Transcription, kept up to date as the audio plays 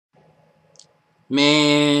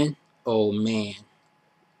Man, oh man.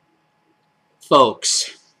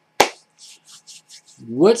 Folks,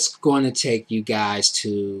 what's going to take you guys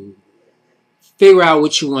to figure out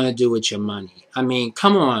what you want to do with your money? I mean,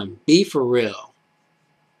 come on, be for real.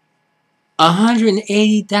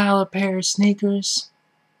 $180 pair of sneakers?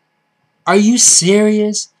 Are you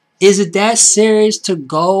serious? Is it that serious to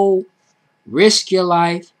go risk your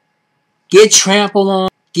life, get trampled on,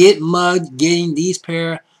 get mugged getting these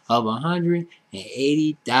pair of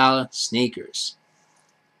 $180 sneakers?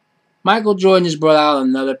 Michael Jordan has brought out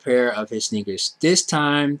another pair of his sneakers. This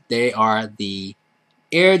time they are the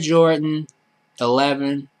Air Jordan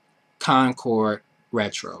 11 Concord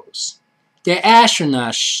Retros. They're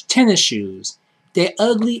astronaut tennis shoes. They're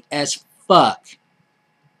ugly as fuck.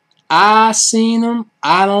 I seen them.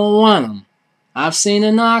 I don't want them. I've seen the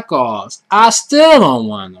knockoffs. I still don't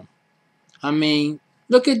want them. I mean,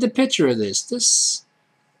 look at the picture of this. This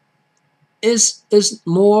is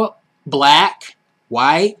more black,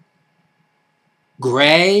 white,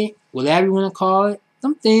 gray, whatever you want to call it.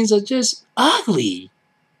 Some things are just ugly.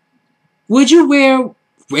 Would you wear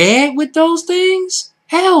red with those things?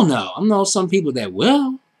 Hell no. I know some people that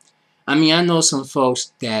will. I mean, I know some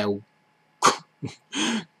folks that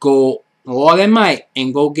go all they might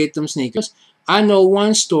and go get them sneakers. I know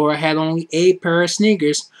one store had only 8 pair of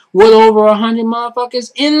sneakers with over 100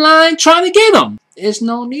 motherfuckers in line trying to get them. There's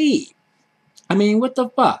no need. I mean, what the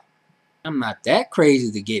fuck? I'm not that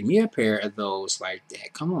crazy to get me a pair of those like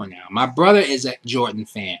that. Come on now. My brother is a Jordan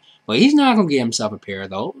fan, but he's not going to get himself a pair of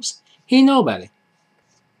those. He know better.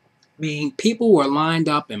 I mean, people were lined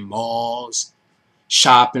up in malls,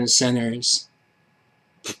 shopping centers,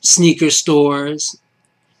 sneaker stores.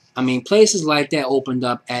 I mean, places like that opened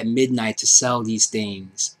up at midnight to sell these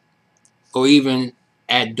things, or even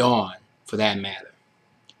at dawn, for that matter.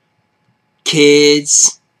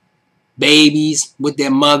 Kids, babies with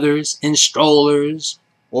their mothers in strollers,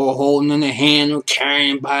 or holding in their hand or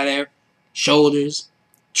carrying by their shoulders,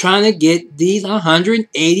 trying to get these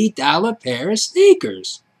 $180 pair of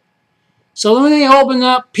sneakers. So when they opened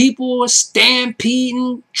up, people were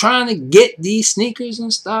stampeding, trying to get these sneakers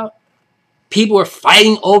and stuff. People were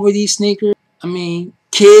fighting over these sneakers. I mean,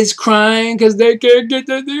 kids crying because they can't get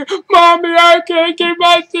their sneakers. Mommy, I can't get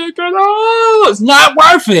my sneakers. Oh, it's not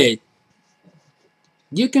worth it.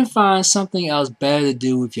 You can find something else better to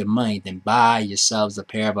do with your money than buy yourselves a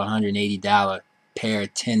pair of $180 pair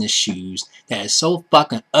of tennis shoes that is so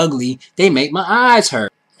fucking ugly they make my eyes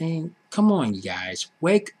hurt. I mean, come on, you guys.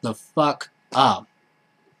 Wake the fuck up.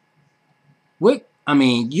 I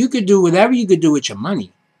mean, you could do whatever you could do with your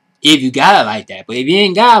money if you got it like that. But if you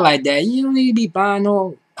ain't got it like that, you don't need to be buying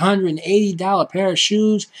no $180 pair of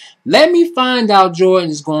shoes. Let me find out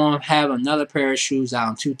Jordan's going to have another pair of shoes out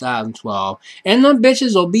in 2012. And them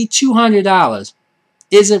bitches will be $200.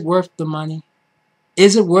 Is it worth the money?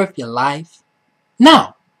 Is it worth your life?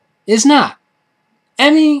 No, it's not.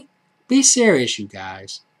 I mean, be serious, you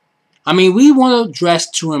guys. I mean, we want to dress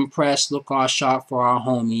to impress, look all sharp for our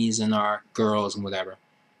homies and our girls and whatever.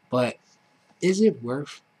 But is it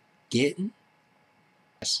worth getting?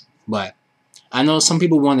 Yes. But I know some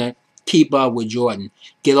people want to keep up with Jordan,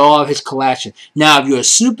 get all of his collection. Now, if you're a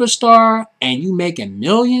superstar and you making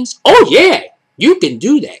millions, oh yeah, you can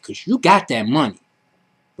do that because you got that money.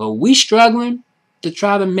 But we struggling to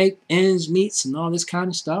try to make ends meet and all this kind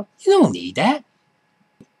of stuff. You don't need that.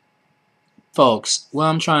 Folks, what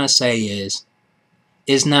I'm trying to say is,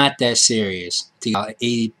 it's not that serious to get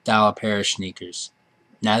an $80 pair of sneakers.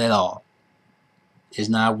 Not at all. It's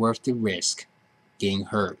not worth the risk. Getting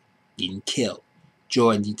hurt, getting killed.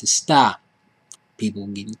 Jordan needs to stop. People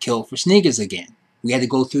getting killed for sneakers again. We had to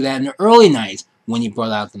go through that in the early nights when he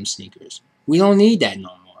brought out them sneakers. We don't need that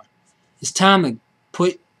no more. It's time to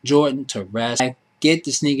put Jordan to rest. Get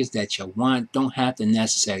the sneakers that you want. Don't have to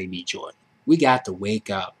necessarily be Jordan. We got to wake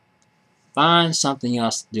up. Find something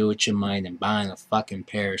else to do with your money than buying a fucking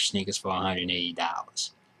pair of sneakers for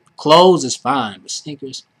 $180. Clothes is fine, but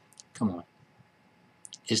sneakers, come on.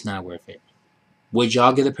 It's not worth it. Would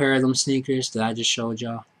y'all get a pair of them sneakers that I just showed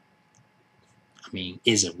y'all? I mean,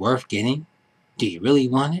 is it worth getting? Do you really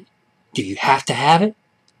want it? Do you have to have it?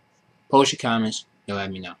 Post your comments. You'll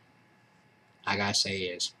let me know. I gotta say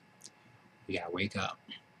is, we gotta wake up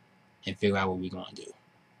and figure out what we're gonna do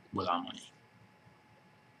with our money.